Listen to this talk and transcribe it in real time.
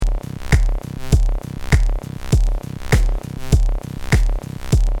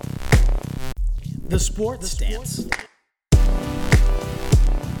Sports Stance.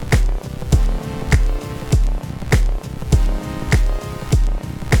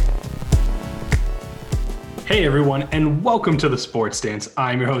 Hey everyone, and welcome to the Sports Stance.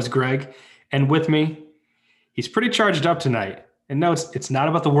 I'm your host Greg, and with me, he's pretty charged up tonight. And no, it's not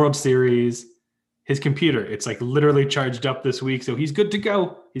about the World Series. His computer, it's like literally charged up this week, so he's good to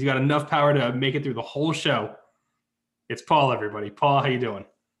go. He's got enough power to make it through the whole show. It's Paul, everybody. Paul, how you doing?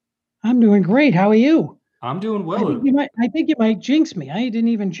 I'm doing great. How are you? I'm doing well. I think you might jinx me. I didn't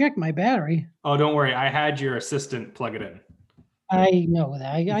even check my battery. Oh, don't worry. I had your assistant plug it in. I know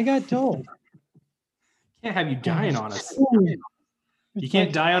that. I got told. Can't have you dying on us. You It's can't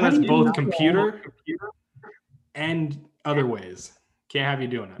like, die on how us do you both not computer and other ways. Can't have you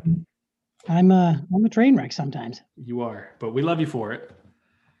doing it. I'm a train wreck sometimes. You are, but we love you for it.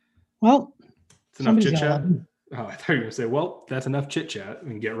 Well, It's enough somebody's chit gotta chat. love me. Oh, I thought you were gonna say, well, that's enough chit chat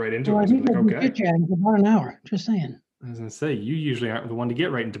and get right into Well, it. I I was think like, I've been okay. chit-chatting for about an hour. Just saying. I was gonna say, you usually aren't the one to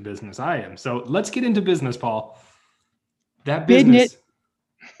get right into business. I am. So let's get into business, Paul. That business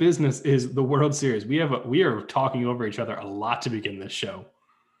is the World Series. We are talking over each other a lot to begin this show.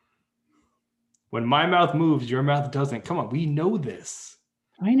 When my mouth moves, your mouth doesn't. Come on, we know this.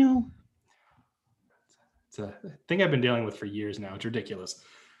 I know. It's a thing I've been dealing with for years now. It's ridiculous.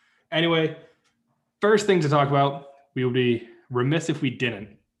 Anyway, first thing to talk about, we would be remiss if we didn't.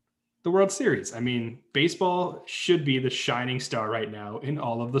 The World Series. I mean, baseball should be the shining star right now in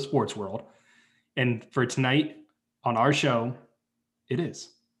all of the sports world. And for tonight on our show, it is.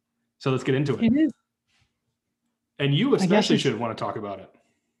 So let's get into it. It is. And you especially should want to talk about it.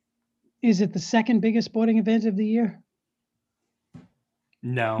 Is it the second biggest sporting event of the year?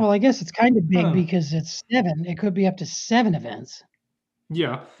 No. Well, I guess it's kind of big because it's 7. It could be up to 7 events.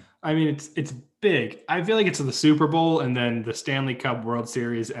 Yeah. I mean, it's big. I feel like it's the Super Bowl and then the Stanley Cup, World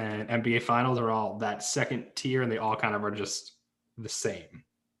Series, and NBA Finals are all that second tier, and they all kind of are just the same.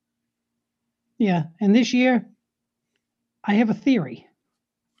 Yeah. And this year, I have a theory.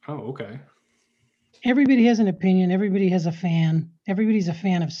 Oh, okay. Everybody has an opinion. Everybody has a fan. Everybody's a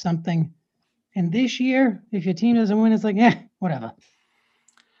fan of something. And this year, if your team doesn't win, it's like, whatever.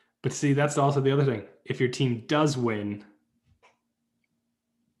 But see, that's also the other thing. If your team does win,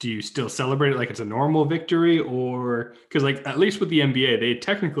 do you still celebrate it like it's a normal victory? Or because like at least with the NBA, they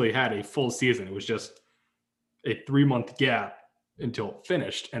technically had a full season. It was just a 3-month gap until it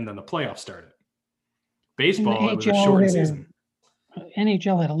finished, and then the playoffs started. Baseball, it was a shortened season.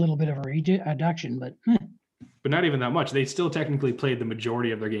 NHL had a little bit of a reduction, but not even that much. They still technically played the majority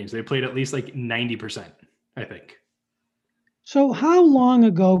of their games. They played at least like 90%, I think. So how long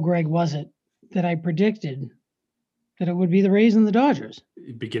ago, Greg, was it that I predicted that it would be the Rays and the Dodgers?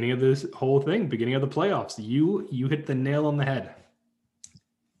 Beginning of this whole thing, beginning of the playoffs. You hit the nail on the head.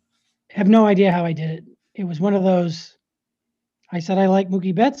 I have no idea how I did it. It was one of those, I said I like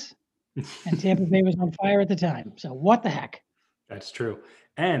Mookie Betts, and Tampa Bay was on fire at the time. So what the heck? That's true.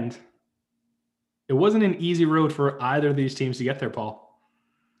 And it wasn't an easy road for either of these teams to get there, Paul.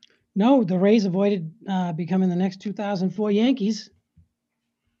 No, the Rays avoided becoming the next 2004 Yankees.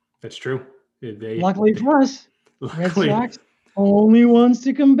 That's true. Luckily for us, Red Sox only ones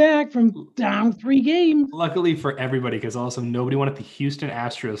to come back from down 3 games. Luckily for everybody, because also nobody wanted the Houston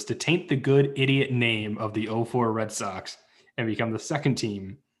Astros to taint the good idiot name of the 04 Red Sox and become the second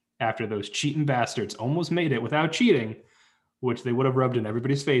team after those cheating bastards almost made it without cheating, which they would have rubbed in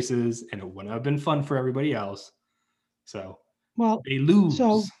everybody's faces, and it wouldn't have been fun for everybody else. So, well, they lose.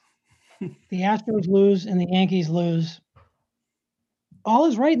 So the Astros lose and the Yankees lose. All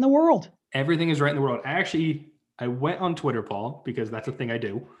is right in the world. Everything is right in the world. I went on Twitter, Paul, because that's a thing I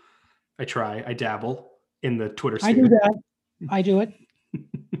do. I dabble in the Twitter sphere. I do that. I do it.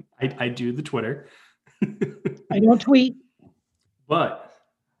 I do the Twitter. I don't tweet. But,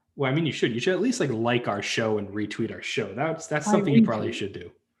 well, I mean, you should. You should at least like our show and retweet our show. That's something you probably should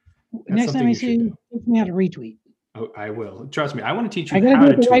do. Next time I see you, teach me how to retweet. Oh, I will. Trust me. I want to teach you how to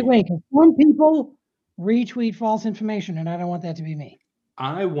do it the right way, because some people retweet false information, and I don't want that to be me.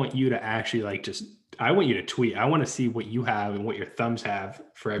 I want you to actually I want you to tweet. I want to see what you have and what your thumbs have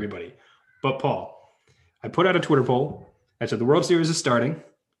for everybody. But Paul, I put out a Twitter poll. I said the World Series is starting.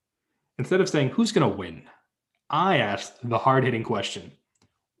 Instead of saying who's going to win, I asked the hard-hitting question.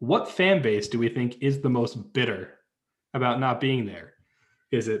 What fan base do we think is the most bitter about not being there?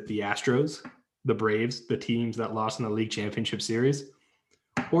 Is it the Astros, the Braves, the teams that lost in the League Championship Series?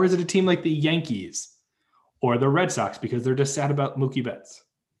 Or is it a team like the Yankees or the Red Sox because they're just sad about Mookie Betts?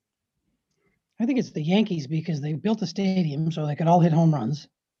 I think it's the Yankees because they built a stadium so they could all hit home runs,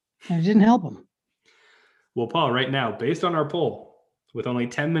 and it didn't help them. Well, Paul, right now, based on our poll, with only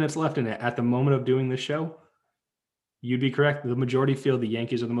 10 minutes left in it at the moment of doing this show, you'd be correct. The majority feel the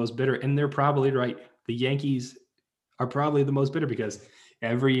Yankees are the most bitter, and they're probably right. The Yankees are probably the most bitter because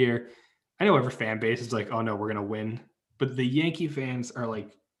every year, I know every fan base is like, oh no, we're going to win. But the Yankee fans are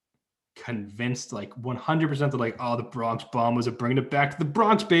like convinced, like 100% they're like, oh, the Bronx bomb was bringing it back to the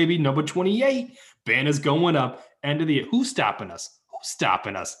Bronx, baby. Number 28. Banner's going up. End of the year. Who's stopping us? Who's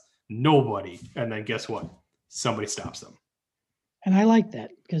stopping us? Nobody. And then guess what? Somebody stops them. And I like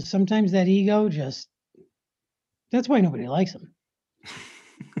that because sometimes that ego just, that's why nobody likes him.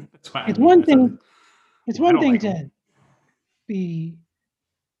 That's why It's one thing. like, It's one thing like to be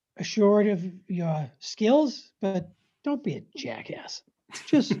assured of your skills, but don't be a jackass.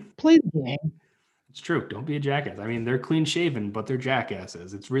 Just play the game. It's true. Don't be a jackass. I mean, they're clean shaven, but they're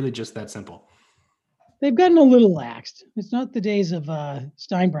jackasses. It's really just that simple. They've gotten a little laxed. It's not the days of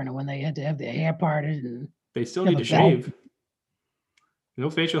Steinbrenner when they had to have their hair parted and they still need to shave. No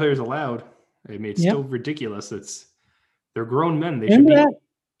facial hair is allowed. I mean, it's still ridiculous. They're grown men. They should be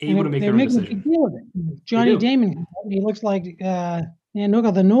able to make their own decision. Deal with it. Johnny Damon, he looks like Nanook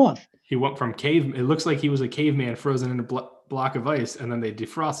of the North. He went from cave. It looks like he was a caveman frozen in a block of ice, and then they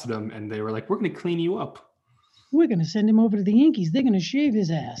defrosted him, and they were like, "We're going to clean you up. We're going to send him over to the Yankees. They're going to shave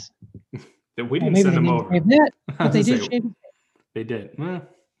his ass." We didn't send him over. That, but they did shave. They did. Well,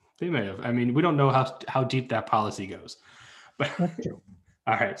 they may have. I mean, we don't know how deep that policy goes. But that's true.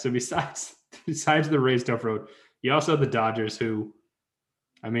 All right. So besides the Rays tough road, you also have the Dodgers, who,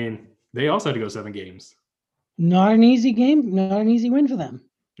 I mean, they also had to go 7 games. Not an easy game. Not an easy win for them.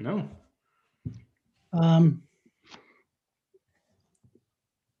 No.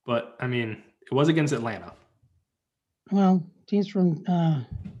 But I mean, it was against Atlanta. Well, teams from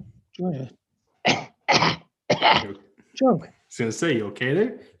Georgia. Choke. I was gonna say, you okay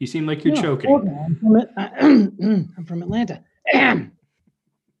there? You seem like you're choking. Okay. I'm from Atlanta.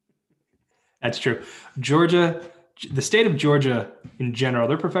 That's true. Georgia, the state of Georgia in general,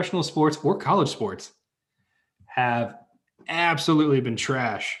 their professional sports or college sports have absolutely been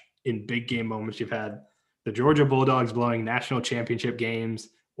trash in big game moments. You've had the Georgia Bulldogs blowing national championship games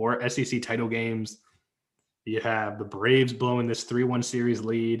or SEC title games. You have the Braves blowing this 3-1 series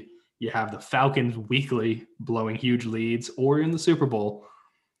lead. You have the Falcons weekly blowing huge leads or in the Super Bowl.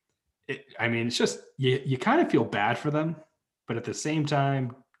 It's just, you kind of feel bad for them, but at the same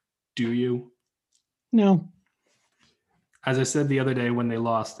time, do you? No. As I said the other day when they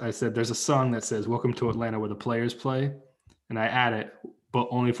lost, I said there's a song that says "Welcome to Atlanta" where the players play, and I add it, but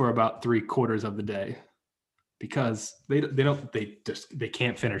only for about 3/4 of the day, because they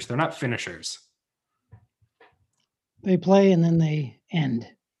can't finish. They're not finishers. They play and then they end.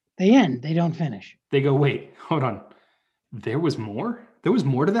 They end. They don't finish. They go, wait, hold on. There was more? There was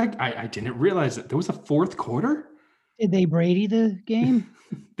more to that? I didn't realize that there was a 4th quarter? Did they Brady the game?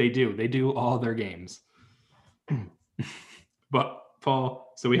 They do. They do all their games. But,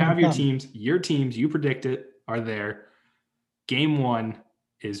 Paul, so we have your teams. Your teams, you predict it, are there. Game 1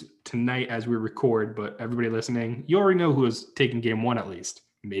 is tonight as we record, but everybody listening, you already know who is taking game 1 at least.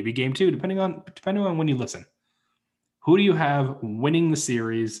 Maybe game 2, depending on when you listen. Who do you have winning the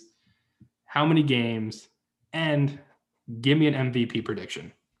series? How many games? And give me an MVP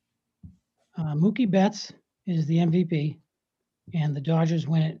prediction. Mookie Betts is the MVP, and the Dodgers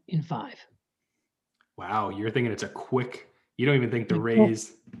win it in 5. Wow, you're thinking it's a quick. You don't even think the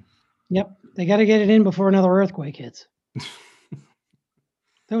Rays. Yep, they got to get it in before another earthquake hits.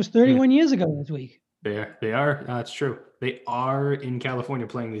 That was 31 years ago this week. They are. That's true. They are in California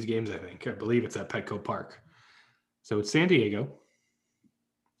playing these games, I think. I believe it's at Petco Park. So it's San Diego.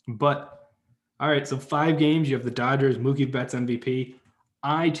 But, all right, so 5 games. You have the Dodgers, Mookie Betts MVP.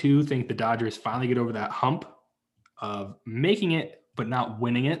 I, too, think the Dodgers finally get over that hump of making it but not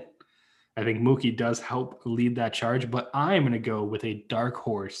winning it. I think Mookie does help lead that charge, but I'm going to go with a dark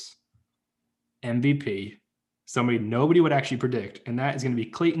horse MVP, somebody nobody would actually predict, and that is going to be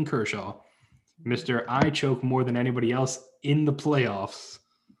Clayton Kershaw, Mr. I choke more than anybody else in the playoffs.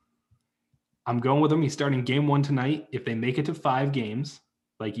 I'm going with him. He's starting game 1 tonight. If they make it to 5 games,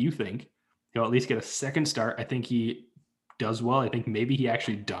 like you think, he'll at least get a second start. I think he does well. I think maybe he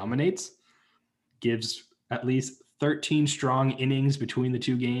actually dominates, gives at least 13 strong innings between the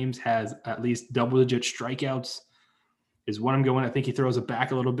 2 games, has at least double-digit strikeouts, is what I'm going. I think he throws it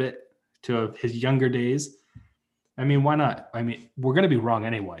back a little bit to his younger days. I mean, why not? I mean, we're going to be wrong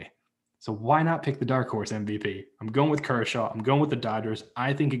anyway. So why not pick the dark horse MVP? I'm going with Kershaw. I'm going with the Dodgers.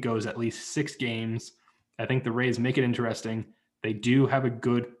 I think it goes at least 6 games. I think the Rays make it interesting. They do have a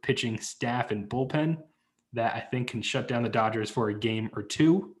good pitching staff and bullpen that I think can shut down the Dodgers for a game or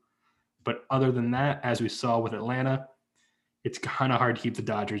 2. But other than that, as we saw with Atlanta, it's kind of hard to keep the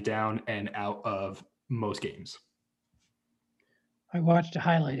Dodgers down and out of most games. I watched a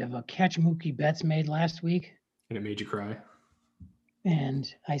highlight of a catch Mookie Betts made last week, And it made you cry.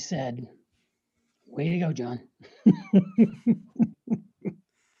 and I said, "Way to go, John."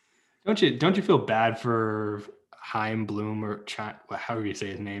 Don't you feel bad for Chaim Bloom or however you say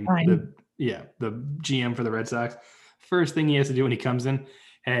his name? Chaim. The GM for the Red Sox. First thing he has to do when he comes in,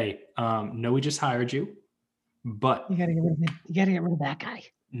 hey, no, we just hired you, but You got to get rid of that guy.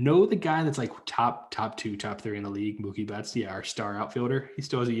 know the guy that's like top 2, top 3 in the league, Mookie Betts, our star outfielder. He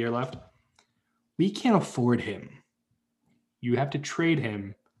still has a year left. We can't afford him. You have to trade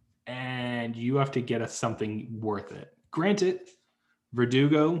him, and you have to get us something worth it. Granted,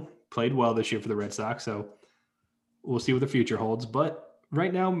 Verdugo played well this year for the Red Sox, so we'll see what the future holds. But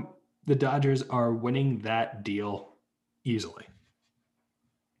right now, the Dodgers are winning that deal easily.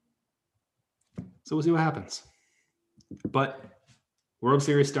 So we'll see what happens. But World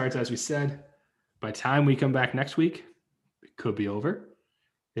Series starts, as we said. By the time we come back next week, it could be over.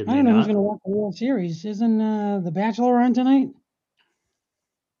 I don't know who's going to watch the World Series. Isn't The Bachelor on tonight?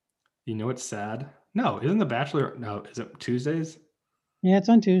 You know what's sad? No, isn't The Bachelor? No, is it Tuesdays? Yeah, it's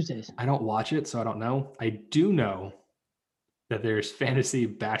on Tuesdays. I don't watch it, so I don't know. I do know that there's fantasy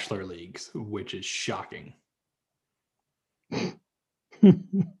bachelor leagues, which is shocking. Of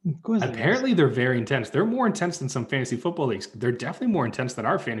course. Apparently, they're very intense. They're more intense than some fantasy football leagues. They're definitely more intense than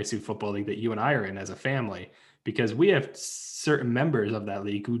our fantasy football league that you and I are in as a family, because we have certain members of that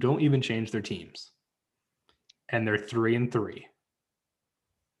league who don't even change their teams, and they're 3-3.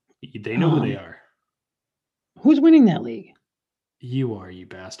 They know who they are. Who's winning that league? You are, you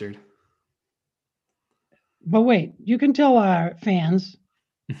bastard. But wait, you can tell our fans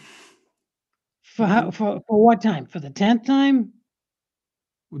for what time? For the 10th time?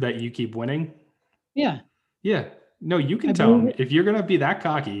 That you keep winning? Yeah. Yeah. No, you can tell them. If you're going to be that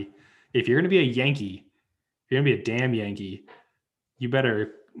cocky, if you're going to be a Yankee, if you're going to be a damn Yankee, you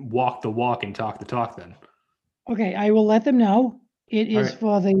better walk the walk and talk the talk then. Okay, I will let them know. It is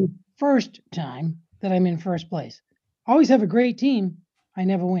for the first time that I'm in first place. Always have a great team. I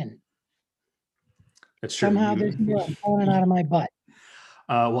never win. That's true. Somehow there's more falling out of my butt.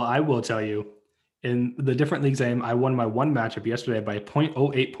 Well, I will tell you, in the different leagues I won my one matchup yesterday by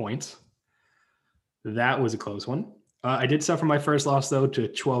 0.08 points. That was a close one. I did suffer my first loss, though, to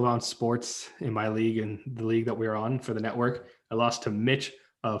 12 Ounce Sports in my league and the league that we were on for the network. I lost to Mitch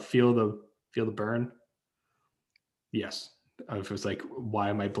of Feel the Burn. Yes. I was like,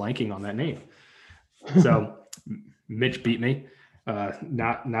 why am I blanking on that name? So Mitch beat me.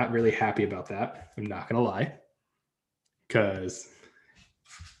 Not really happy about that. I'm not going to lie, because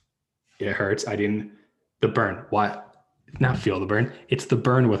it hurts. The burn. Why? Not Feel the Burn. It's the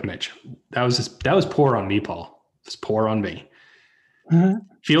burn with Mitch. That was poor on me, Paul. It's poor on me. Uh-huh.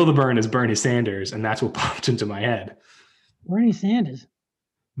 Feel the Burn is Bernie Sanders, and that's what popped into my head. Bernie Sanders.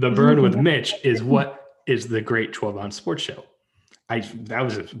 The Burn with Mitch is what is the great 12 Ounce Sports Show.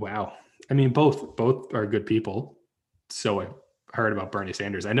 Wow. I mean, both are good people. So I heard about Bernie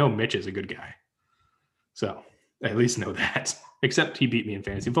Sanders. I know Mitch is a good guy. So I at least know that. Except he beat me in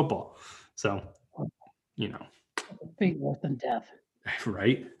fantasy football. So, Fate worse than death.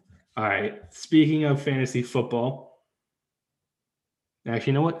 Right? All right. Speaking of fantasy football,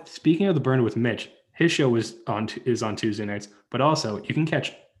 actually, you know what? Speaking of the Burn with Mitch, his show is on Tuesday nights, but also you can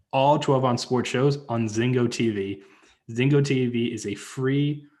catch all 12 Ounce Sports shows on Zingo TV. Zingo TV is a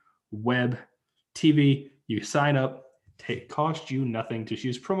free web TV. You sign up, it costs you nothing. Just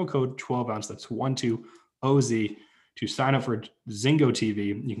use promo code 12 Ounce. That's 12OZ to sign up for Zingo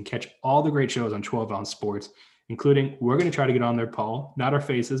TV. You can catch all the great shows on 12 Ounce Sports, including, we're going to try to get on there, Paul, not our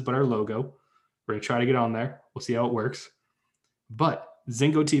faces, but our logo. We're going to try to get on there. We'll see how it works. But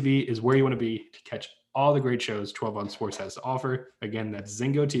Zingo TV is where you want to be to catch all the great shows 12 Ounce Sports has to offer. Again, that's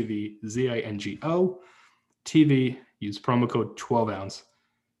Zingo TV, ZINGO TV. Use promo code 12 Ounce.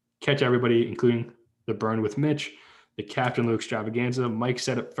 Catch everybody, including the Burn with Mitch, the Captain Lou Extravaganza, Mike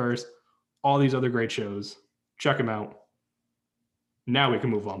Said It First, all these other great shows. Check them out. Now we can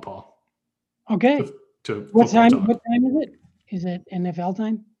move on, Paul. Okay. What time is it? Is it NFL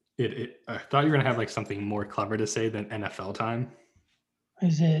time? I thought you were going to have like something more clever to say than NFL time.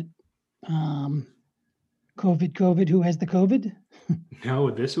 Is it COVID, who has the COVID? No,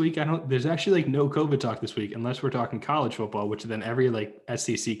 this week there's actually like no COVID talk this week, unless we're talking college football, which then every like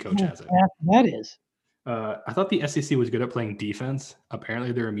SEC coach has it. That is. I thought the SEC was good at playing defense.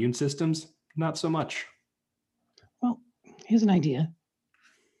 Apparently their immune systems, not so much. Well, here's an idea.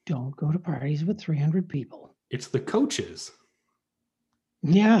 Don't go to parties with 300 people. It's the coaches.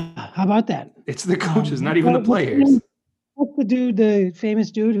 Yeah, how about that? It's the coaches, not even the players. What's the dude, the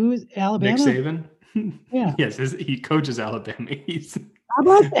famous dude who is Alabama? Nick Saban? Yeah. Yes, he coaches Alabama. How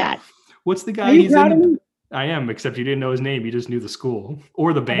about that? What's the Are guy you he's proud of in? me? I am, except you didn't know his name. You just knew the school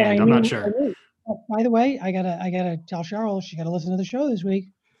or the But I band. I'm not knew. I sure. knew. Oh, by the way, I gotta tell Cheryl she gotta listen to the show this week.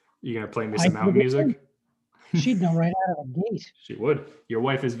 You gonna play me I some mountain music? She'd know right out of the gate. She would. Your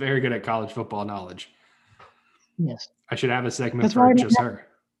wife is very good at college football knowledge. Yes. I should have a segment That's for why just her.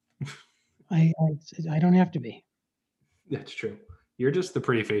 I don't have to be. That's true. You're just the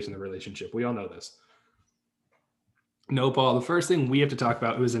pretty face in the relationship. We all know this. No, Paul, the first thing we have to talk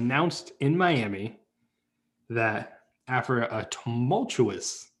about, it was announced in Miami that after a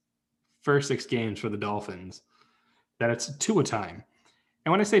tumultuous first 6 games for the Dolphins, that it's Tua time.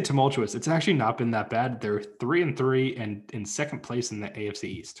 And when I say tumultuous, it's actually not been that bad. They're 3-3 and in second place in the AFC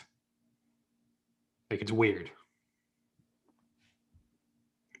East. Like, it's weird.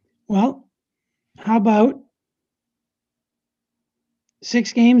 Well, how about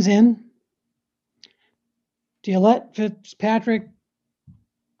 6 games in? Do you let Fitzpatrick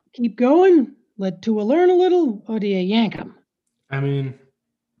keep going? Let Tua learn a little, or do you yank him? I mean,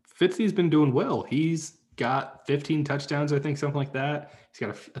 Fitzy's been doing well. He's got 15 touchdowns, I think, something like that. He's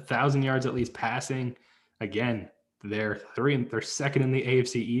got 1,000 yards at least passing. Again, they're second in the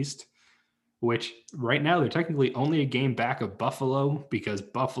AFC East, which right now they're technically only a game back of Buffalo because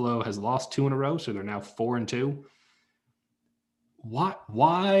Buffalo has lost 2 in a row, so they're now 4-2. Why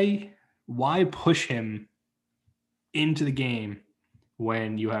push him into the game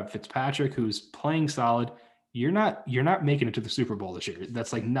when you have Fitzpatrick who's playing solid? You're not making it to the Super Bowl this year.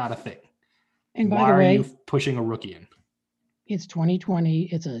 That's like not a thing. And by Why the way, are you pushing a rookie in? It's 2020.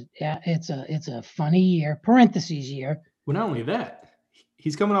 It's a funny year, parentheses year. Well, not only that,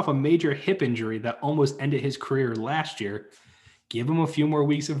 he's coming off a major hip injury that almost ended his career last year. Give him a few more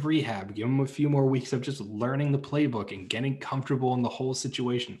weeks of rehab. Give him a few more weeks of just learning the playbook and getting comfortable in the whole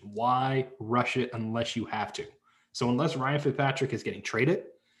situation. Why rush it unless you have to? So unless Ryan Fitzpatrick is getting traded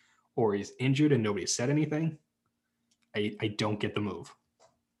or he's injured and nobody said anything, I don't get the move.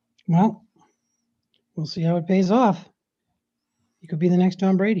 Well, we'll see how it pays off. He could be the next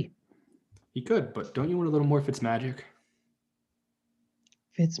Tom Brady. He could, but don't you want a little more Fitzmagic?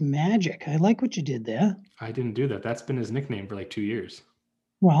 Fitzmagic. I like what you did there. I didn't do that. That's been his nickname for like 2 years.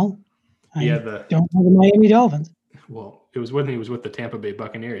 Well, I Yeah, don't know the Miami Dolphins. Well, it was when he was with the Tampa Bay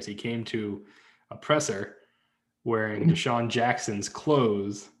Buccaneers. He came to a presser wearing Deshaun Jackson's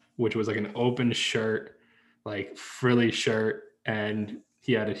clothes, which was like an open shirt, like frilly shirt, and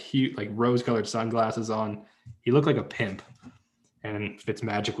he had a huge, like rose-colored sunglasses on. He looked like a pimp, and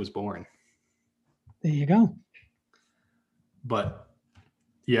Fitzmagic was born. There you go. But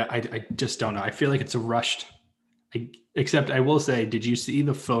yeah, I just don't know. I feel like it's a rushed. Except I will say, did you see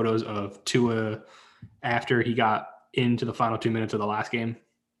the photos of Tua after he got into the final 2 minutes of the last game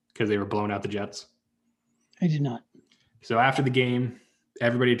because they were blowing out the Jets? I did not. So after the game,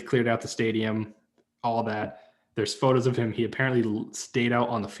 everybody had cleared out the stadium, all that. There's photos of him. He apparently stayed out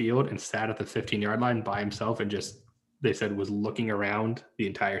on the field and sat at the 15-yard line by himself and just, they said, was looking around the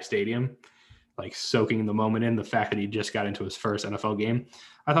entire stadium, like soaking the moment in, the fact that he just got into his first NFL game.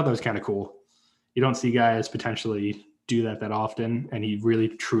 I thought that was kind of cool. You don't see guys potentially do that often, and he really,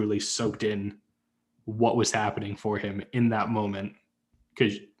 truly soaked in what was happening for him in that moment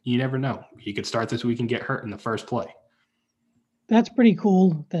because you never know. He could start this week and get hurt in the first play. That's pretty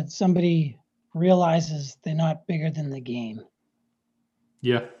cool that somebody realizes they're not bigger than the game.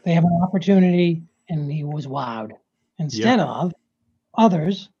 Yeah. They have an opportunity, and he was wowed. Instead of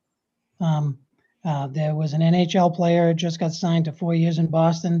others, there was an NHL player just got signed to 4 years in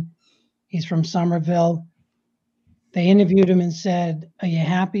Boston. He's from Somerville. They interviewed him and said, "Are you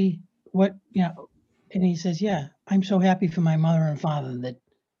happy? What, you know?" And he says, "Yeah, I'm so happy for my mother and father that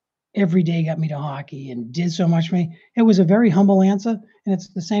every day got me to hockey and did so much for me." It was a very humble answer, and it's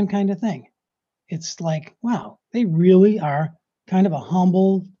the same kind of thing. It's like, wow, they really are kind of a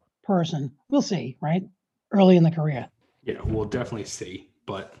humble person. We'll see, right? Early in the career. Yeah, we'll definitely see,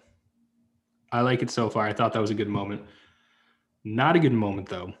 but I like it so far. I thought that was a good moment. Not a good moment,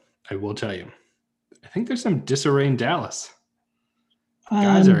 though, I will tell you. I think there's some disarray in Dallas.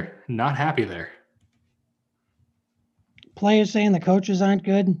 Guys are not happy there. Players saying the coaches aren't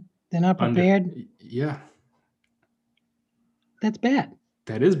good. They're not prepared. Yeah. That's bad.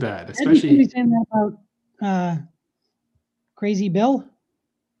 That is bad, especially. He's saying that about Crazy Bill.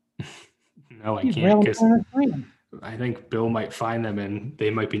 No, I can't, because I think Bill might find them and they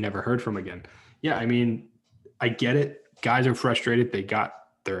might be never heard from again. Yeah, I mean, I get it. Guys are frustrated. They got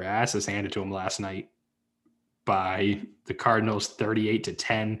their asses handed to them last night by the Cardinals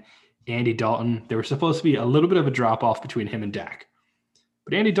 38-10 Andy Dalton. There was supposed to be a little bit of a drop off between him and Dak.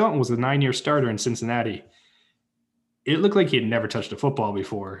 But Andy Dalton was a 9-year starter in Cincinnati. It looked like he had never touched a football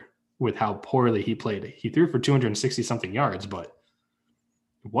before with how poorly he played. He threw for 260-something yards, but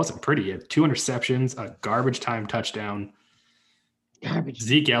it wasn't pretty. He had 2 interceptions, a garbage time touchdown. Garbage.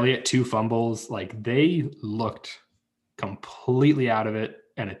 Zeke Elliott, 2 fumbles. Like, they looked completely out of it,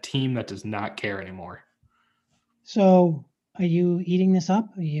 and a team that does not care anymore. So are you eating this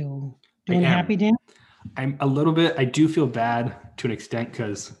up? Are you doing happy dance? I'm a little bit. I do feel bad to an extent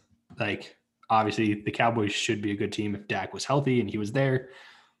because, like, obviously the Cowboys should be a good team if Dak was healthy and he was there.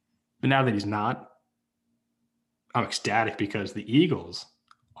 But now that he's not, I'm ecstatic because the Eagles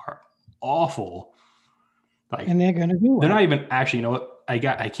are awful. Like, And they're going to do it. They're not even actually. You know what?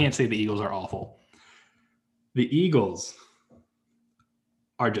 I can't say the Eagles are awful. The Eagles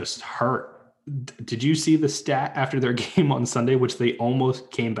are just hurt. Did you see the stat after their game on Sunday, which they almost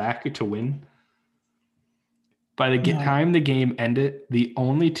came back to win? By the time the game ended, the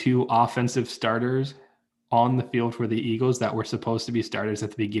only 2 offensive starters on the field for the Eagles that were supposed to be starters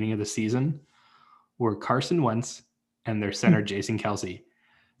at the beginning of the season were Carson Wentz and their center, Jason Kelce.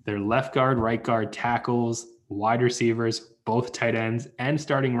 Their left guard, right guard, tackles, wide receivers, both tight ends, and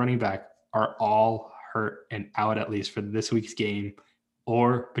starting running back are all hurt and out at least for this week's game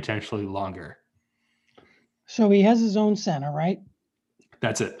or potentially longer. So he has his own center, right?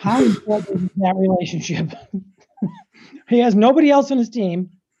 That's it. How important is that relationship? He has nobody else on his team,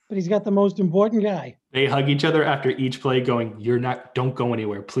 but he's got the most important guy. They hug each other after each play going, don't go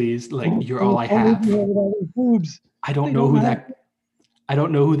anywhere, please. Like, you're all I have. I don't know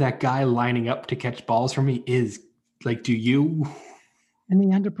who that guy lining up to catch balls for me is. Like, do you? And the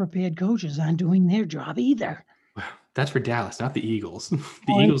underprepared coaches aren't doing their job either. That's for Dallas, not the Eagles.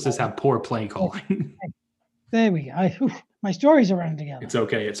 The Eagles just have poor playing calling. There we go. My stories are running together. It's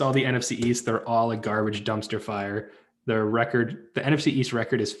okay. It's all the NFC East. They're all a garbage dumpster fire. Their record, the NFC East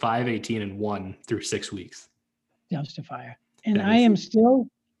record is 5-18-1 through 6 weeks. Dumpster fire. And I am still,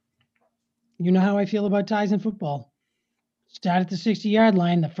 you know how I feel about ties in football. Start at the 60-yard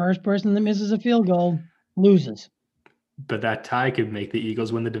line. The first person that misses a field goal loses. But that tie could make the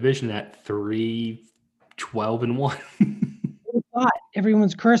Eagles win the division at 3-12-1.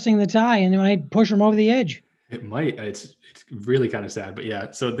 Everyone's cursing the tie, and it might push them over the edge. It might. It's really kind of sad. But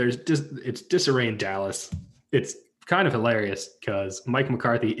yeah, so it's disarray in Dallas. It's kind of hilarious because Mike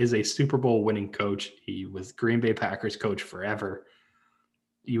McCarthy is a Super Bowl winning coach. He was Green Bay Packers coach forever.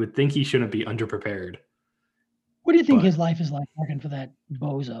 You would think he shouldn't be underprepared. What do you think his life is like working for that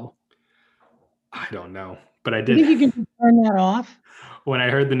bozo? I don't know, but I did. You think you can turn that off? When I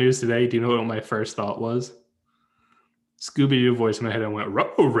heard the news today, do you know what my first thought was? Scooby-Doo voice in my head. I went,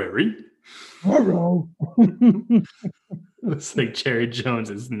 "Ruh-roh, Rary." Ruh-roh. It's like Jerry Jones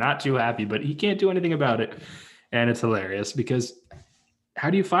is not too happy, but he can't do anything about it. And it's hilarious because how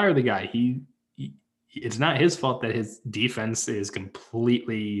do you fire the guy? It's not his fault that his defense is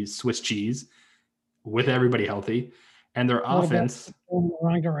completely Swiss cheese with everybody healthy. And their offense in the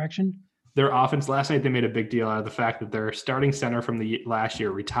wrong direction. Their offense last night, they made a big deal out of the fact that their starting center from the last year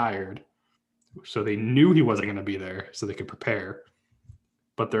retired. So they knew he wasn't going to be there so they could prepare.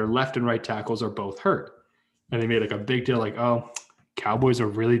 But their left and right tackles are both hurt. And they made like a big deal like, oh, Cowboys are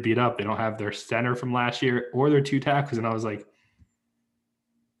really beat up. They don't have their center from last year or their 2 tackles. And I was like,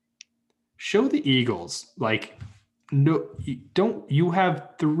 show the Eagles. Like, no, you have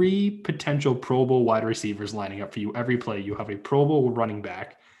 3 potential Pro Bowl wide receivers lining up for you every play. You have a Pro Bowl running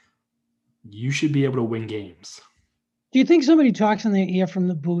back. You should be able to win games. Do you think somebody talks in their ear from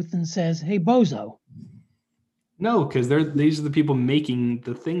the booth and says, "Hey, bozo"? No, because these are the people making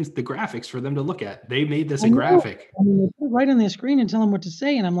the graphics for them to look at. They made this a graphic. I mean, they put it right on their screen and tell them what to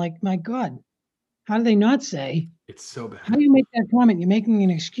say. And I'm like, my God, how do they not say? It's so bad. How do you make that comment? You're making an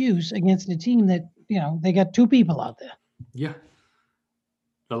excuse against a team that, they got 2 people out there. Yeah.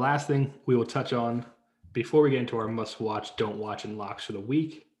 The last thing we will touch on before we get into our must-watch, don't-watch, and locks for the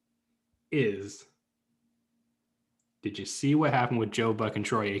week is, did you see what happened with Joe Buck and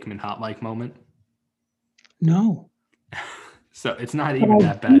Troy Aikman hot mic moment? No. So it's not even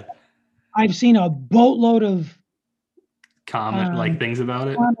that bad. I've seen a boatload of things about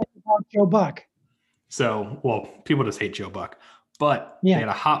it. About Joe Buck. So, well, people just hate Joe Buck. But they had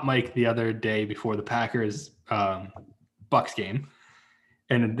a hot mic the other day before the Packers Bucks game.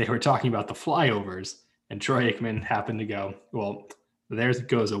 And they were talking about the flyovers. And Troy Aikman happened to go, well, there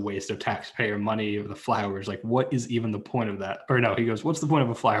goes a waste of taxpayer money of the flyovers. Like, what is even the point of that? Or no, he goes, what's the point of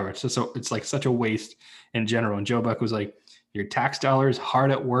a flyover? It's like such a waste in general. And Joe Buck was like, your tax dollars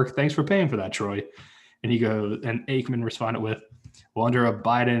hard at work. Thanks for paying for that, Troy. And and Aikman responded with, well, under a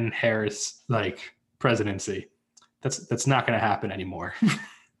Biden-Harris like presidency, that's not going to happen anymore.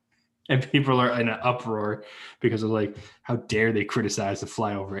 And people are in an uproar because of like, how dare they criticize the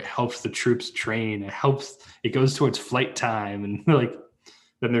flyover? It helps the troops train. It goes towards flight time. And like,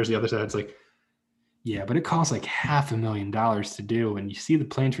 then there's the other side. It's like, yeah, but it costs like $500,000 to do. And you see the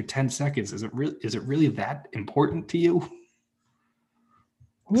planes for 10 seconds. Is it really that important to you?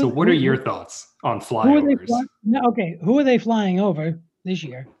 So what are your thoughts on flyovers? Who are they flying over this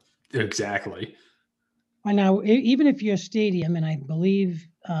year? Exactly. Now, even if you're a stadium, and I believe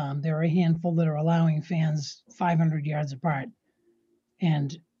there are a handful that are allowing fans 500 yards apart,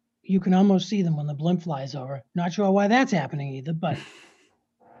 and you can almost see them when the blimp flies over. Not sure why that's happening either, but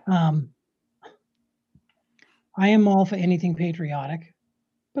I am all for anything patriotic,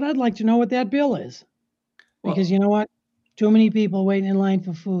 but I'd like to know what that bill is. Because you know what? Too many people waiting in line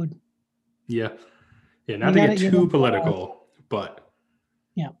for food. Yeah. Yeah, not to get too political, but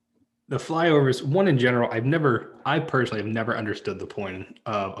yeah. The flyovers, one in general, I personally have never understood the point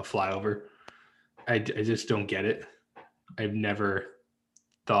of a flyover. I just don't get it. I've never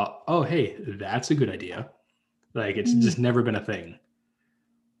thought, oh, hey, that's a good idea. Like, it's just never been a thing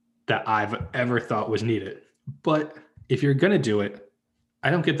that I've ever thought was needed. But if you're going to do it,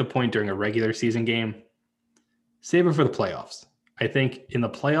 I don't get the point during a regular season game. Save it for the playoffs. I think in the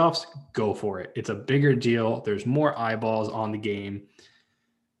playoffs, go for it. It's a bigger deal. There's more eyeballs on the game.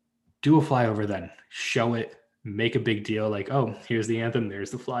 Do a flyover then. Show it. Make a big deal. Like, oh, here's the anthem.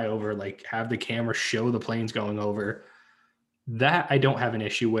 There's the flyover. Like, have the camera show the planes going over. That I don't have an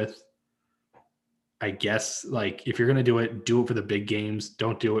issue with. I guess, like, if you're going to do it for the big games.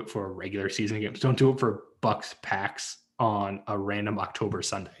 Don't do it for regular season games. Don't do it for Bucks Packs on a random October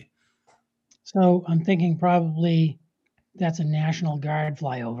Sunday. So I'm thinking probably that's a National Guard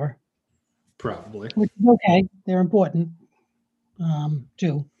flyover. Probably. Which is okay. They're important,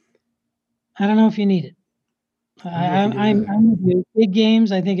 too. I don't know if you need it. I'm with you. Big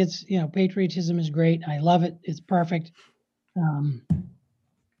games, I think it's, patriotism is great. I love it. It's perfect.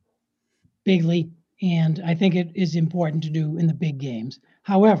 Bigly. And I think it is important to do in the big games.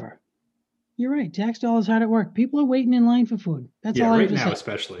 However, you're right. Tax dollars hard at work. People are waiting in line for food. That's all I have to say.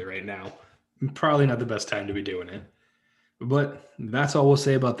 Especially right now. Probably not the best time to be doing it. But that's all we'll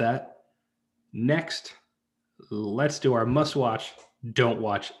say about that. Next, let's do our must-watch, don't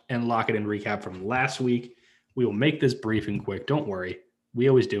watch, and lock it in recap from last week. We will make this brief and quick. Don't worry. We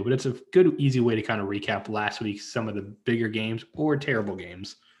always do, but it's a good, easy way to kind of recap last week, some of the bigger games or terrible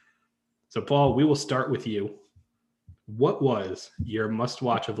games. So, Paul, we will start with you. What was your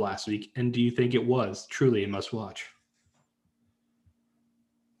must-watch of last week, and do you think it was truly a must-watch?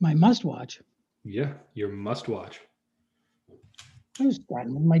 My must-watch? Yeah, your must-watch. I was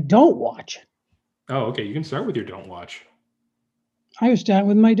starting with my don't watch. Oh, okay. You can start with your don't watch. I was starting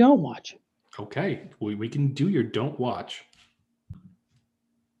with my don't watch. Okay. We can do your don't watch.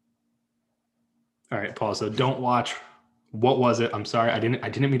 All right, Paul. So don't watch. What was it? I'm sorry. I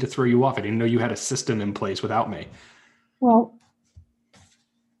didn't mean to throw you off. I didn't know you had a system in place without me. Well,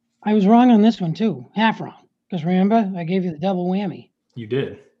 I was wrong on this one too. Half wrong. Because remember, I gave you the double whammy. You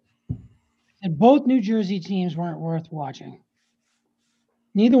did. And both New Jersey teams weren't worth watching.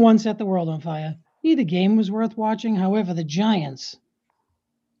 Neither one set the world on fire. Neither game was worth watching. However, the Giants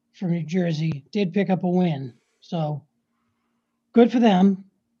from New Jersey did pick up a win. So good for them.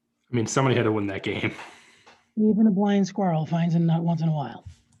 I mean, somebody had to win that game. Even a blind squirrel finds a nut once in a while.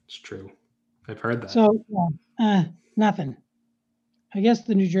 It's true. I've heard that. So, nothing. I guess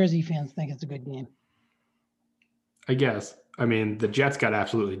the New Jersey fans think it's a good game. I guess. I mean, the Jets got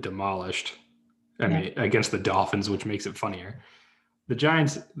absolutely demolished. Against the Dolphins, which makes it funnier. The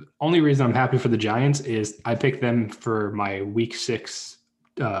Giants, only reason I'm happy for the Giants is I picked them for my week 6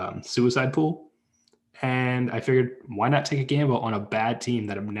 suicide pool. And I figured, why not take a gamble on a bad team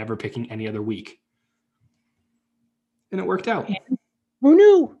that I'm never picking any other week? And it worked out. And who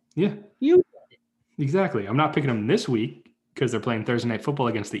knew? Yeah. You. Exactly. I'm not picking them this week because they're playing Thursday Night Football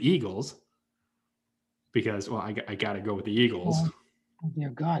against the Eagles. Because, well, I got to go with the Eagles. Oh,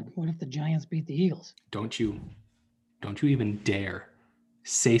 dear God. What if the Giants beat the Eagles? Don't you even dare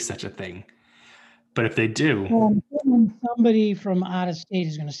say such a thing. But if they do, somebody from out of state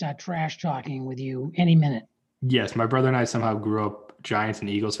is going to start trash talking with you any minute. Yes, my brother and I somehow grew up Giants and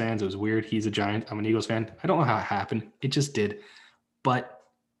Eagles fans. It was weird. He's a Giant. I'm an Eagles fan. I don't know how it happened. It just did. But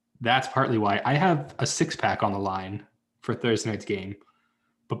that's partly why I have a 6-pack on the line for Thursday night's game.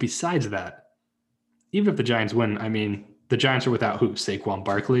 But besides that, even if the Giants win, I mean, the Giants are without who? Saquon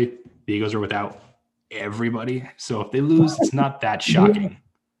Barkley. The Eagles are without everybody. So if they lose, it's not that shocking.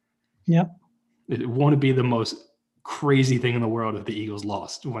 Yep. It won't be the most crazy thing in the world if the Eagles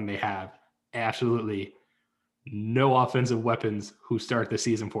lost when they have absolutely no offensive weapons who start the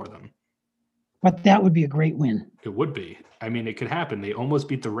season for them. But that would be a great win. It would be. I mean, it could happen. They almost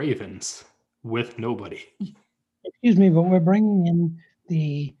beat the Ravens with nobody. Excuse me, but we're bringing in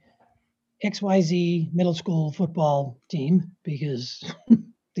the XYZ middle school football team because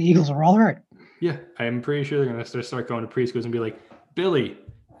the Eagles are all hurt. Yeah, I'm pretty sure they're going to start going to preschools and be like, Billy,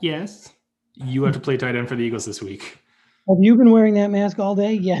 yes, you have to play tight end for the Eagles this week. Have you been wearing that mask all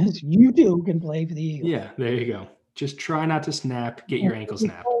day? Yes, you too can play for the Eagles. Yeah, there you go. Just try not to snap. Get your ankle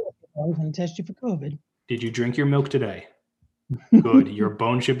snapped. And test you for COVID. Did you drink your milk today? Good. Your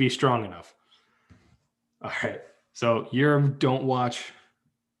bone should be strong enough. All right. So your don't watch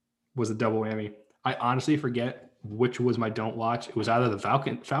was a double whammy. I honestly forget which was my don't watch. It was either the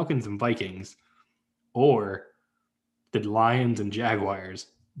Falcons and Vikings or the Lions and Jaguars.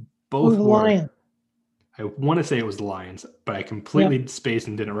 Both were. Lions. I want to say it was the Lions, but I completely spaced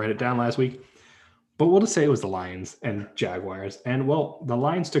and didn't write it down last week. But we'll just say it was the Lions and Jaguars. And, well, the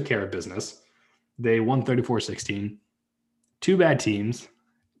Lions took care of business. They won 34-16. Two bad teams.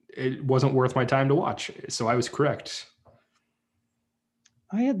 It wasn't worth my time to watch, so I was correct.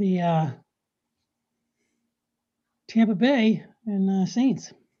 I had the Tampa Bay and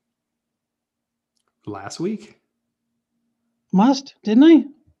Saints. Last week? Didn't I?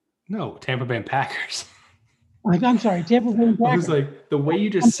 No, Tampa Bay and Packers. I'm sorry, Tampa Bay and Packers. I was like, the way you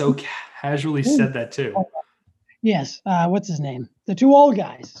just so casually said that too. Yes. What's his name? The two old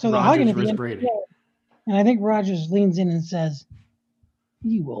guys. So they're hugging at the end. Brady. And I think Rodgers leans in and says,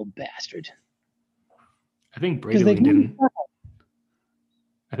 "You old bastard." I think Brady leaned in.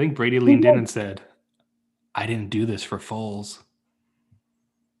 I think Brady leaned in and said, "I didn't do this for Foles."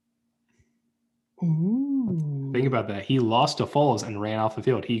 Ooh. Think about that. He lost to Foles and ran off the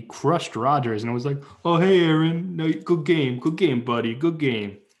field. He crushed Rodgers and was like, "Oh, hey, Aaron. No, good game, buddy. Good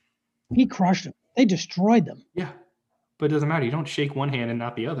game." He crushed them. They destroyed them. Yeah, but it doesn't matter. You don't shake one hand and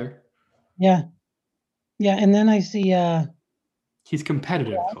not the other. Yeah. Yeah, and then I see he's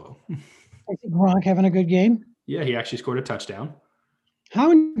competitive, though. I see Gronk having a good game. Yeah, he actually scored a touchdown. How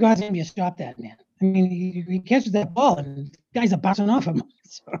in God's name do you stop that, man? I mean, he catches that ball and guys are bouncing off him.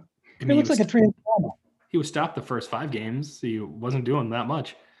 So it looks like a transformer. He was stopped the first 5 games. So he wasn't doing that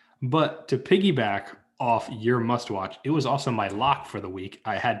much. But to piggyback off your must-watch, it was also my lock for the week.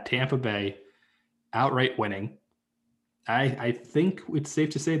 I had Tampa Bay outright winning. I think it's safe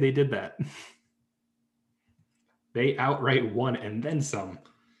to say they did that. They outright won and then some.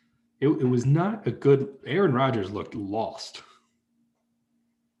 It was not a good – Aaron Rodgers looked lost.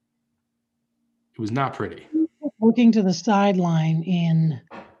 It was not pretty. Looking to the sideline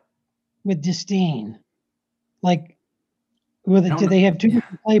with disdain. Like, did they have 2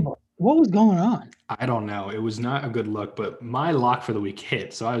 different playbooks? What was going on? I don't know. It was not a good look, but my lock for the week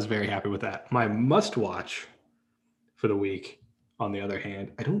hit, so I was very happy with that. My must-watch for the week, on the other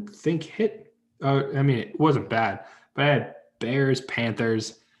hand, I don't think hit. I mean, it wasn't bad, but I had Bears,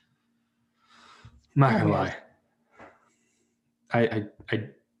 Panthers. I'm not gonna lie. I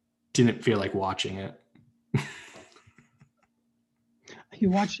didn't feel like watching it.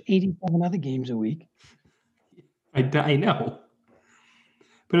 You watched 87 other games a week. I know,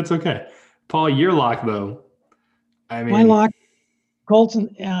 but it's okay. Paul, your lock though. I mean, my lock, Colts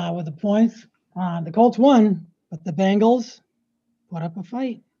with the points. The Colts won, but the Bengals put up a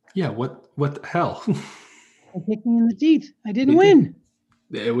fight. Yeah, what the hell? They kicked me in the teeth. I didn't win.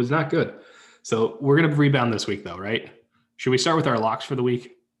 It was not good. So we're gonna rebound this week though, right? Should we start with our locks for the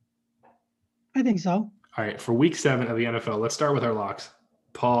week? I think so. All right, for week 7 of the NFL, let's start with our locks.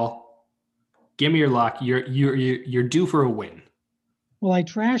 Paul, give me your lock. You're due for a win. Well, I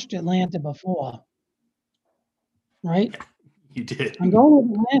trashed Atlanta before, right? You did. I'm going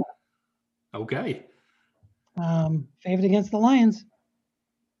with Atlanta. Okay. Favored against the Lions.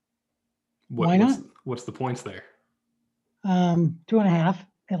 Why not? What's the points there? 2.5.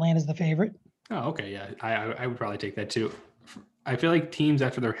 Atlanta's the favorite. Oh, okay. Yeah, I would probably take that too. I feel like teams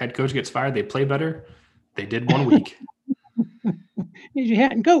after their head coach gets fired, they play better. They did 1 week. Here's your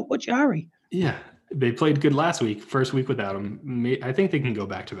hat and coat. What's your hurry? Yeah, they played good last week. First week without him. I think they can go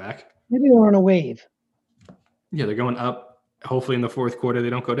back to back. Maybe they're on a wave. Yeah, they're going up. Hopefully in the 4th quarter, they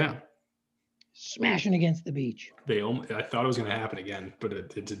don't go down. Smashing against the beach. I thought it was going to happen again, but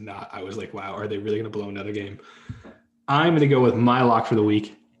it did not. I was like, wow, are they really going to blow another game? I'm going to go with my lock for the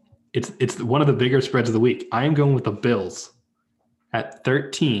week. It's one of the bigger spreads of the week. I am going with the Bills at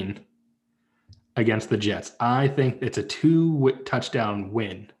 13 against the Jets. I think it's a 2-touchdown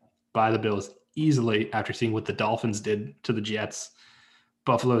win by the Bills easily after seeing what the Dolphins did to the Jets.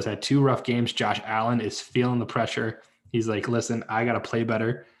 Buffalo's had 2 rough games. Josh Allen is feeling the pressure. He's like, listen, I got to play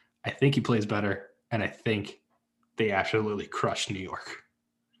better. I think he plays better. And I think they absolutely crushed New York.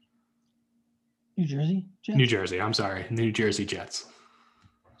 New Jersey Jets? New Jersey. I'm sorry. New Jersey Jets.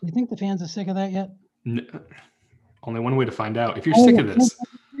 Do you think the fans are sick of that yet? Only one way to find out. If you're sick of this,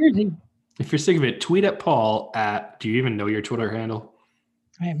 Jersey. if you're sick of it, tweet at Paul at, do you even know your Twitter handle?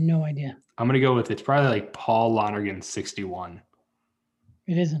 I have no idea. I'm going to go with, it's probably like Paul Lonergan 61.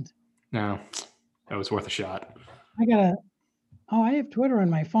 It isn't. No, that was worth a shot. I have Twitter on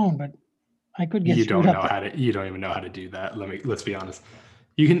my phone, but I could get You don't screwed know up. how to. You don't even know how to do that. Let's be honest.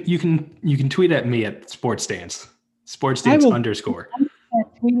 You can tweet at me at Sports Stance. Sports Stance _ I'm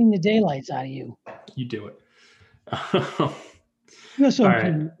tweeting the daylights out of you. You do it. You're so All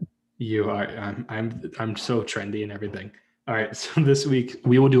right. cute. You are. I'm so trendy and everything. All right. So this week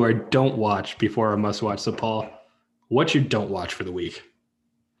we will do our don't watch before our must watch. So Paul, what's your don't watch for the week?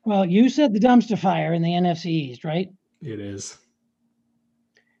 Well, you said the dumpster fire in the NFC East, right? It is.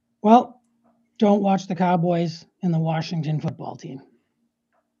 Well, don't watch the Cowboys and the Washington football team.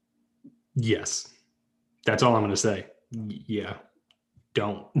 Yes. That's all I'm going to say. Yeah.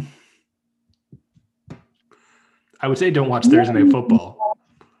 Don't. I would say don't watch Thursday Night Football.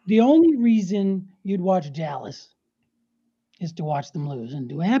 The only reason you'd watch Dallas is to watch them lose and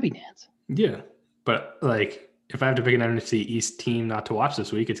do a happy dance. Yeah. But like, if I have to pick an NFC East team not to watch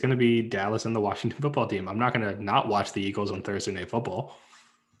this week, it's going to be Dallas and the Washington football team. I'm not going to not watch the Eagles on Thursday Night Football.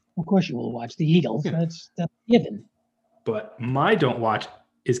 Of course you will watch the Eagles. Yeah. That's given. But my don't watch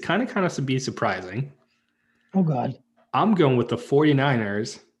is kind of to be surprising. Oh, God. I'm going with the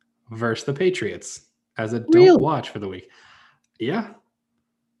 49ers versus the Patriots as a don't watch for the week. Yeah.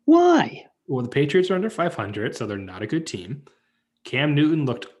 Why? Well, the Patriots are under 500, so they're not a good team. Cam Newton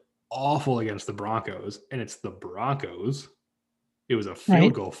looked awful against the Broncos, and it's the Broncos. It was a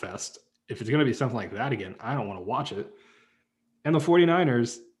field goal fest. If it's going to be something like that again, I don't want to watch it. And the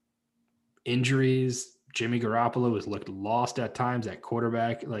 49ers, injuries, Jimmy Garoppolo has looked lost at times at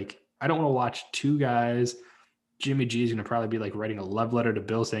quarterback. Like, I don't want to watch two guys. Jimmy G is going to probably be like writing a love letter to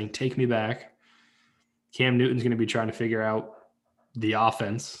Bill saying, take me back. Cam Newton's going to be trying to figure out the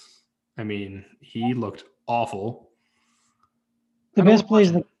offense. I mean, he looked awful. The best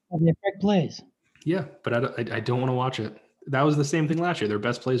plays are the trick plays. Yeah, but I don't want to watch it. That was the same thing last year. Their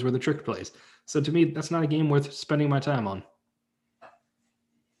best plays were the trick plays. So to me, that's not a game worth spending my time on.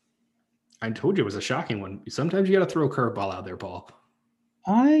 I told you it was a shocking one. Sometimes you got to throw a curveball out there, Paul.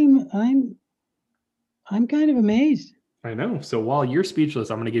 I'm kind of amazed. I know. So while you're speechless,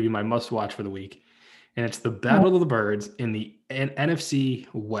 I'm going to give you my must watch for the week. And it's the Battle of the Birds in the NFC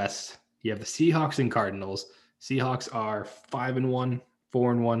West. You have the Seahawks and Cardinals. Seahawks are 5-1,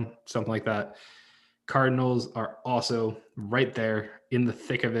 4-1, something like that. Cardinals are also right there in the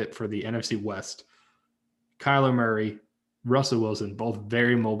thick of it for the NFC West. Kyler Murray, Russell Wilson, both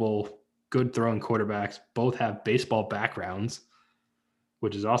very mobile, good throwing quarterbacks. Both have baseball backgrounds,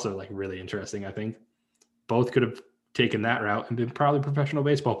 which is also like really interesting, I think. Both could have taken that route and been probably professional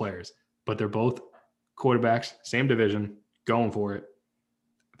baseball players, but they're both quarterbacks, same division, going for it.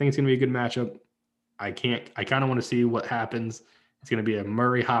 I think it's going to be a good matchup. I kind of want to see what happens. It's going to be a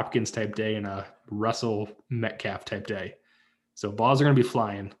Murray Hopkins type day and a Russell Metcalf type day. So balls are going to be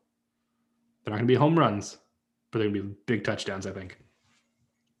flying. They're not going to be home runs, but they're going to be big touchdowns, I think.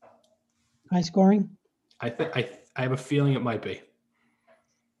 High scoring? I have a feeling it might be.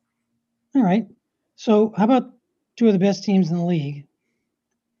 All right. So how about two of the best teams in the league?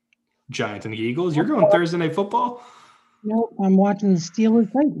 Giants and the Eagles. You're going Thursday Night Football? No, I'm watching the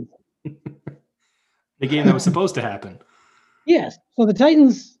Steelers Titans. The game that was supposed to happen. Yes. So the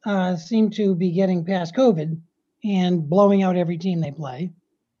Titans seem to be getting past COVID and blowing out every team they play.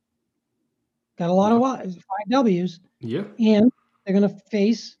 Got a lot of 5 W's. Yeah. And they're going to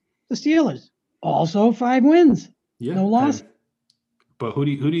face the Steelers. Also 5 wins. Yeah. No loss. But who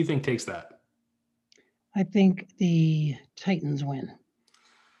do you think takes that? I think the Titans win.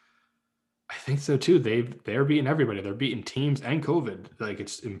 I think so too. They're beating everybody. They're beating teams and COVID. Like,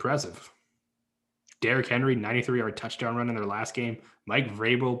 it's impressive. Derrick Henry, 93-yard touchdown run in their last game. Mike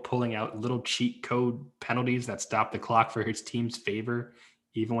Vrabel pulling out little cheat code penalties that stop the clock for his team's favor,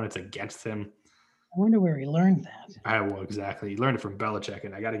 even when it's against him. I wonder where he learned that. Well, exactly. He learned it from Belichick,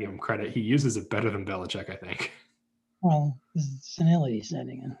 and I got to give him credit. He uses it better than Belichick, I think. Well, this is senility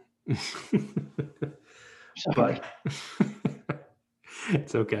setting in. Sorry.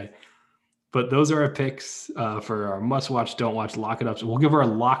 It's okay. But those are our picks for our must-watch, don't-watch, lock-it-ups. We'll give our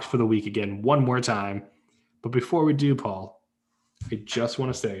locks for the week again one more time. But before we do, Paul, I just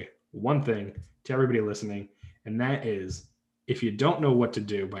want to say one thing to everybody listening, and that is, if you don't know what to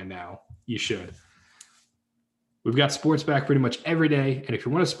do by now, you should. We've got sports back pretty much every day. And if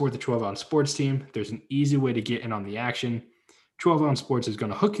you want to support the 12 Ounce Sports team, there's an easy way to get in on the action. 12 Ounce Sports is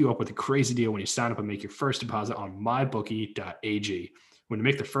going to hook you up with a crazy deal when you sign up and make your first deposit on mybookie.ag. When you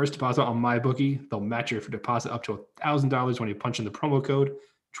make the first deposit on MyBookie, they'll match your deposit up to $1,000 when you punch in the promo code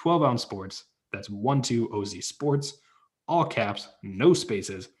 12 Ounce Sports. That's 12OZ Sports, all caps, no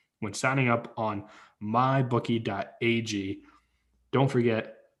spaces, when signing up on mybookie.ag. Don't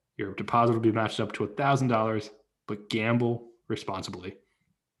forget, your deposit will be matched up to $1,000, but gamble responsibly.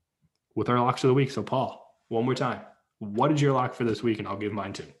 With our locks of the week. So, Paul, one more time. What is your lock for this week? And I'll give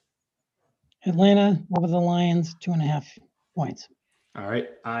mine too. Atlanta over the Lions, 2.5 points. All right.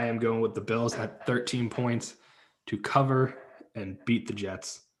 I am going with the Bills at 13 points to cover and beat the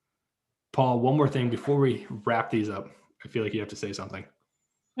Jets. Paul, one more thing before we wrap these up. I feel like you have to say something.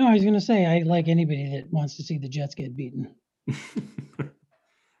 No, I was going to say, I like anybody that wants to see the Jets get beaten. I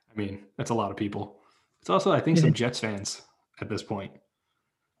mean, that's a lot of people. It's also, I think, some Jets fans at this point.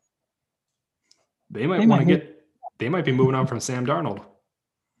 They might want to get, they might be moving on from Sam Darnold.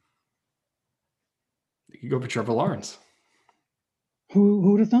 You could go for Trevor Lawrence.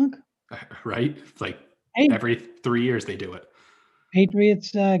 Who'd have thunk? Right? Like every 3 years they do it.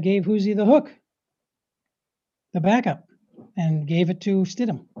 Patriots gave Hoosie the hook, the backup, and gave it to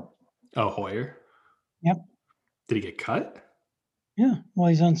Stidham. Oh, Hoyer? Yep. Did he get cut? Yeah. Well,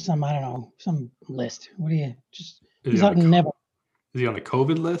 he's on some, I don't know, some list. What do you just? He's out in never. Is he on the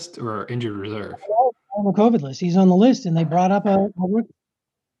COVID list or injured reserve? On the COVID list. He's on the list, and they brought up a rookie.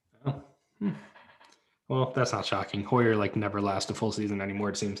 Oh. Well, that's not shocking. Hoyer never lasts a full season anymore,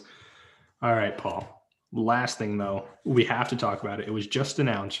 it seems. All right, Paul. Last thing, though, we have to talk about it. It was just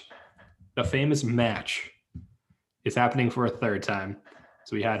announced. The famous match is happening for a third time.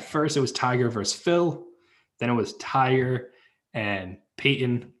 So we had first, it was Tiger versus Phil. Then it was Tiger and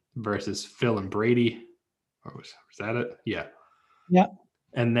Peyton versus Phil and Brady. Or was that it? Yeah. Yeah.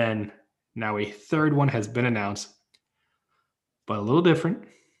 And then now a third one has been announced, but a little different.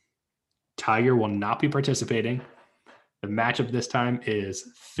 Tiger will not be participating. The matchup this time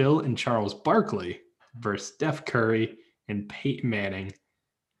is Phil and Charles Barkley versus Steph Curry and Peyton Manning.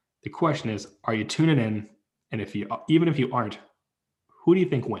 The question is, are you tuning in? And even if you aren't, who do you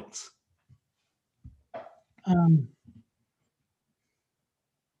think wins? I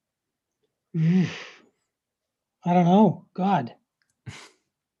don't know. God.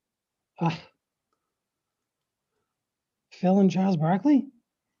 Phil and Charles Barkley?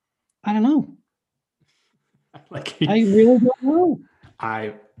 I don't know. I really don't know.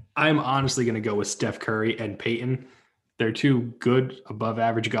 I'm honestly going to go with Steph Curry and Peyton. They're two good, above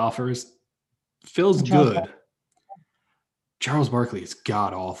average golfers. Phil's good. Charles Barkley is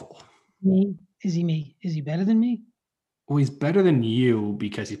god awful. Is he better than me? Well, he's better than you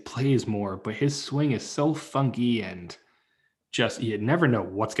because he plays more, but his swing is so funky and just you never know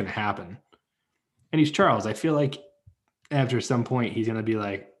what's going to happen. And he's Charles. I feel like after some point he's going to be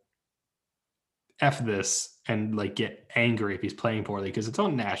like, F this, and get angry if he's playing poorly because it's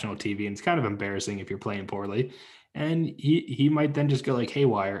on national TV and it's kind of embarrassing if you're playing poorly. And he might then just go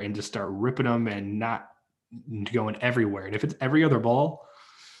haywire and just start ripping them and not going everywhere. And if it's every other ball,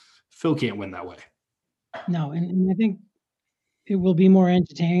 Phil can't win that way. No, and I think it will be more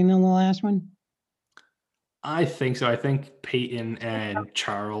entertaining than the last one. I think so. I think Peyton and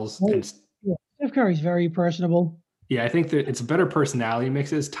Charles and Steph Curry's very personable. Yeah, I think that it's better personality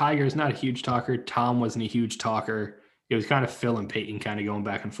mixes. Tiger's not a huge talker. Tom wasn't a huge talker. It was kind of Phil and Peyton kind of going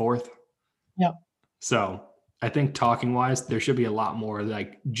back and forth. Yep. So I think talking wise, there should be a lot more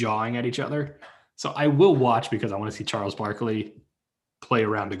jawing at each other. So I will watch because I want to see Charles Barkley play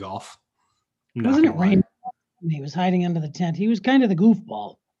around the golf. Wasn't it raining? He was hiding under the tent. He was kind of the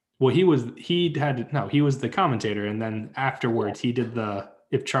goofball. Well, he was the commentator. And then afterwards he did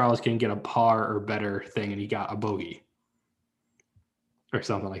if Charles can get a par or better thing and he got a bogey or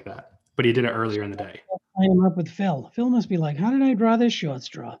something like that. But he did it earlier in the day. Line him up with Phil. Phil must be like, how did I draw this short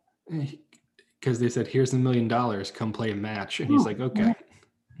straw? Because they said, here's $1 million, come play a match. And he's like, okay.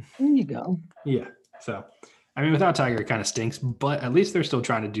 There you go. Yeah. So, I mean, without Tiger, it kind of stinks, but at least they're still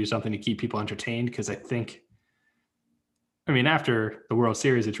trying to do something to keep people entertained because after the World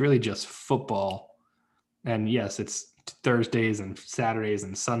Series, it's really just football. And yes, it's Thursdays and Saturdays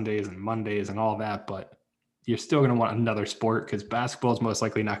and Sundays and Mondays and all that, but you're still going to want another sport because basketball is most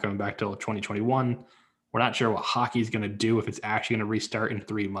likely not coming back till 2021. We're not sure what hockey is going to do, if it's actually going to restart in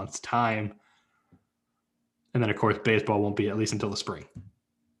 3 months' time. And then, of course, baseball won't be at least until the spring.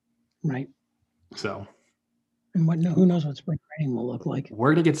 Right. So And who knows what spring training will look like.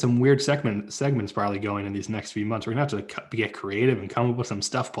 We're gonna get some weird segments probably going in these next few months. We're gonna have to get creative and come up with some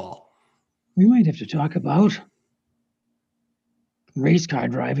stuff, Paul. We might have to talk about race car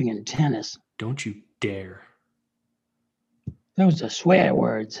driving and tennis. Don't you dare. Those are swear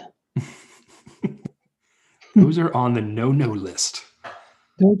words. Those are on the no list.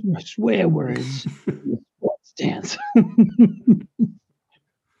 Those are swear words. Sports stance.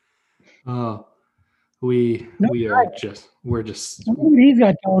 We're just. What he's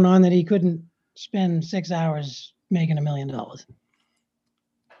got going on that he couldn't spend 6 hours making $1 million.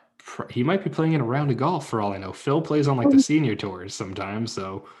 He might be playing in a round of golf for all I know. Phil plays on like the senior tours sometimes,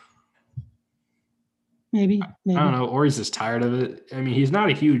 so maybe. I don't know, or he's just tired of it. I mean, he's not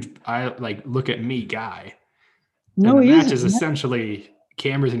a huge look at me guy. No, and the match isn't. is essentially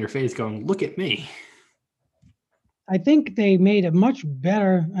cameras in your face going, look at me. I think they made a much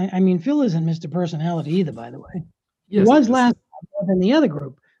better. I mean, Phil isn't Mr. Personality either, by the way. Yes, he was last than the other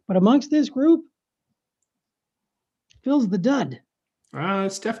group, but amongst this group, Phil's the dud.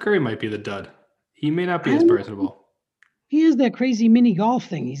 Steph Curry might be the dud. He may not be as personable. He has that crazy mini golf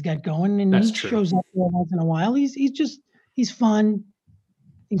thing he's got going, and That's he true. shows up there once in a while. He's fun.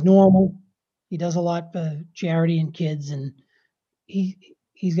 He's normal. He does a lot for charity and kids, and he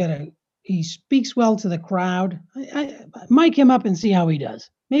speaks well to the crowd. I mic him up and see how he does.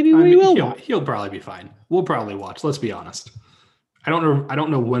 Maybe we will. He'll probably be fine. We'll probably watch. Let's be honest. I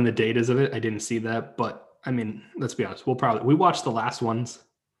don't know when the date is of it. I didn't see that, but I mean, let's be honest. We watched the last ones.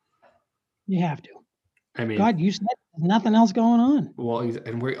 You have to. I mean, God, you said there's nothing else going on. Well,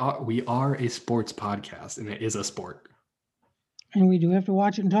 and we are a sports podcast, and it is a sport. And we do have to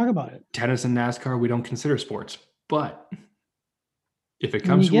watch it and talk about it. Tennis and NASCAR, we don't consider sports, but if it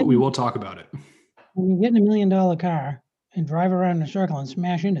comes to it, we will talk about it. When you get in $1 million car and drive around in a circle and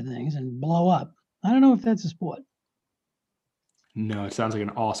smash into things and blow up, I don't know if that's a sport. No, it sounds like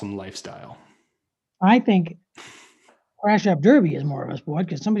an awesome lifestyle. I think Crash Up Derby is more of a sport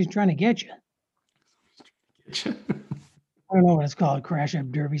because somebody's trying to get you. I don't know what it's called. Crash Up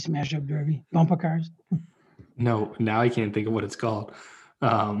Derby, Smash Up Derby, bumper cars. No, now I can't think of what it's called.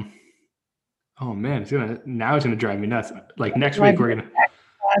 Oh man, it's gonna drive me nuts. Like next week we're gonna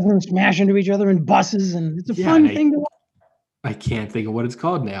smash into each other in buses, and it's a fun thing to watch. I can't think of what it's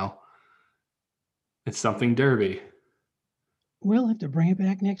called now. It's something derby. We'll have to bring it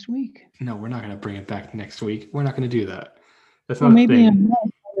back next week. No, we're not going to bring it back next week. We're not going to do that. That's well, not maybe a thing.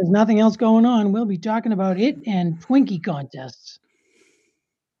 There's nothing else going on. We'll be talking about it and Twinkie contests.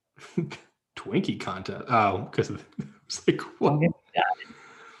 Twinkie contest? Oh, because it's like what?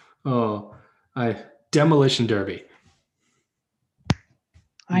 Demolition Derby.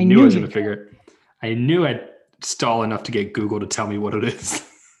 I knew I was going to figure it. I knew I'd stall enough to get Google to tell me what it is.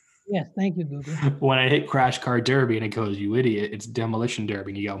 Yes, thank you, Google. When I hit Crash Car Derby and it goes, you idiot, it's Demolition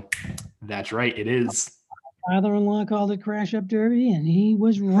Derby. And you go, that's right, it is. My father-in-law called it Crash Up Derby, and he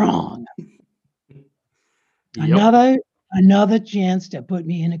was wrong. Yep. Another chance to put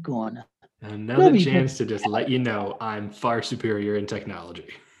me in a corner. Another chance to just let you know I'm far superior in technology.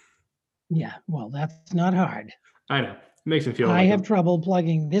 Yeah, well, that's not hard. I know. It makes me feel I have trouble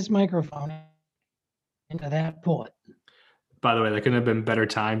plugging this microphone into that port. By the way, that couldn't have been better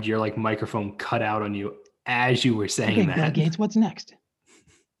timed. Your microphone cut out on you as you were saying that. Bill Gates, what's next?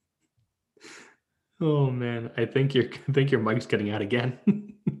 Oh man, I think your mic's cutting out again.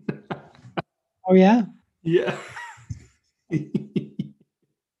 Oh yeah? Yeah.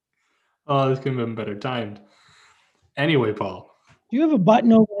 Oh, this could have been better timed. Anyway, Paul. Do you have a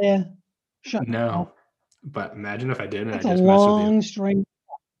button over there? No. But imagine if I did and That's I just messed with you. That's a long string.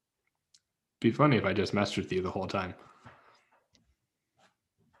 Be funny if I just messed with you the whole time.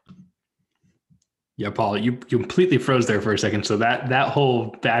 Yeah, Paul, you completely froze there for a second. So that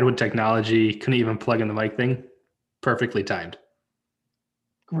whole bad with technology, couldn't even plug in the mic thing, perfectly timed.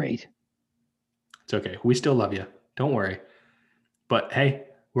 Great. It's okay. We still love you. Don't worry. But hey,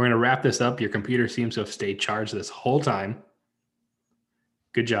 we're going to wrap this up. Your computer seems to have stayed charged this whole time.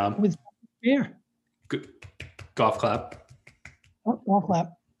 Good job. With fear. Good. Golf clap. Oh, golf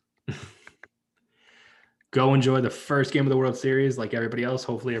clap. Go enjoy the first game of the World Series like everybody else.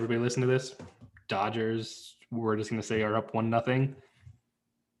 Hopefully everybody listened to this. Dodgers, we're just going to say, are up 1-0.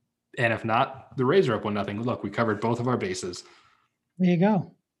 And if not, the Rays are up 1-0. Look, we covered both of our bases. There you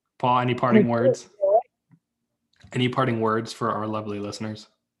go. Paul, any parting words? Any parting words for our lovely listeners?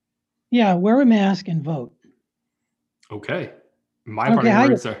 Yeah, wear a mask and vote. Okay. My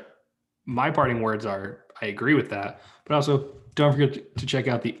parting words are I agree with that. But also, don't forget to check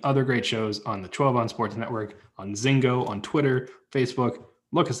out the other great shows on the 12 Ounce Sports Network, on Zingo, on Twitter, Facebook.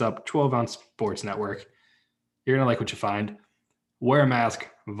 Look us up, 12 Ounce Sports Network. You're going to like what you find. Wear a mask,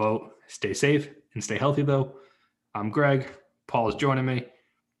 vote, stay safe, and stay healthy, though. I'm Greg. Paul is joining me.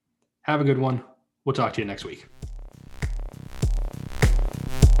 Have a good one. We'll talk to you next week.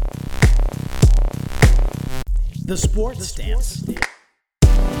 The Sports Stance.